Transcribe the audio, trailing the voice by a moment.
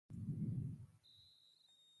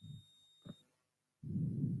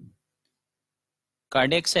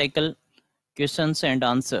Cardiac cycle questions and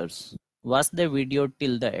answers. Watch the video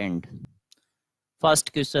till the end.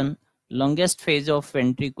 First question, longest phase of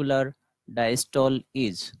ventricular diastole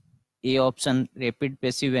is A option rapid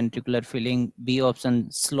passive ventricular filling, B option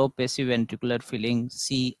slow passive ventricular filling,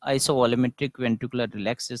 C isovolumetric ventricular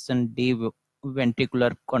relaxation, D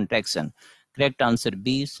ventricular contraction. Correct answer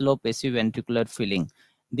B slow passive ventricular filling.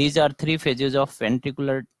 These are three phases of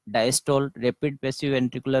ventricular diastole: rapid passive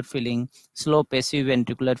ventricular filling, slow passive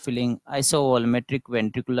ventricular filling, isovolumetric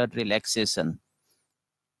ventricular relaxation.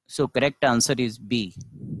 So correct answer is B.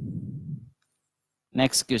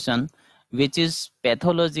 Next question, which is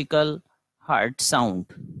pathological heart sound?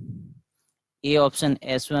 A option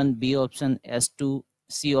S1, B option S2,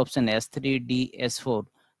 C option S3, D S4.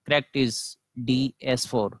 Correct is D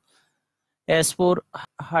S4. S4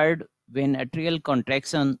 heard when atrial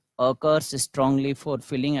contraction occurs strongly for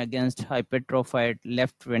filling against hypertrophied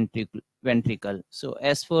left ventricle. So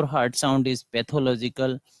S4 heart sound is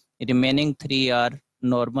pathological. Remaining three are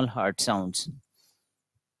normal heart sounds.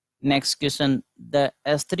 Next question, the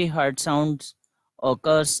S3 heart sounds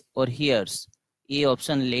occurs or hears. A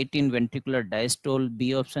option late in ventricular diastole,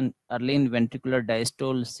 B option early in ventricular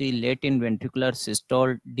diastole, C late in ventricular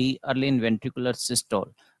systole, D early in ventricular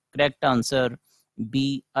systole. Correct answer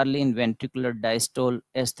B early in ventricular diastole,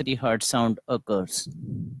 S3 heart sound occurs.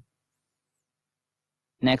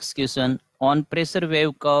 Next question, on pressure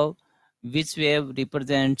wave curve, which wave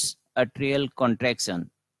represents atrial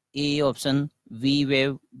contraction? A option V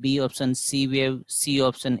wave, B option C wave, C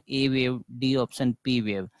option A wave, D option P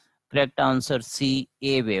wave. Correct answer C,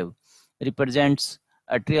 A wave, represents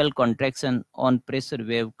atrial contraction on pressure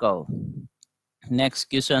wave curve. Next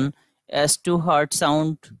question, S2 heart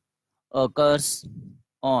sound occurs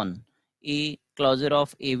on A closure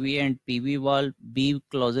of AV and PV valve, B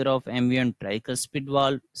closure of MV and tricuspid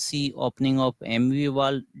valve, C opening of MV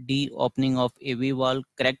valve, D opening of AV valve.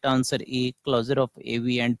 Correct answer A closure of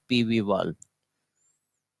AV and PV valve.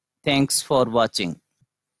 Thanks for watching.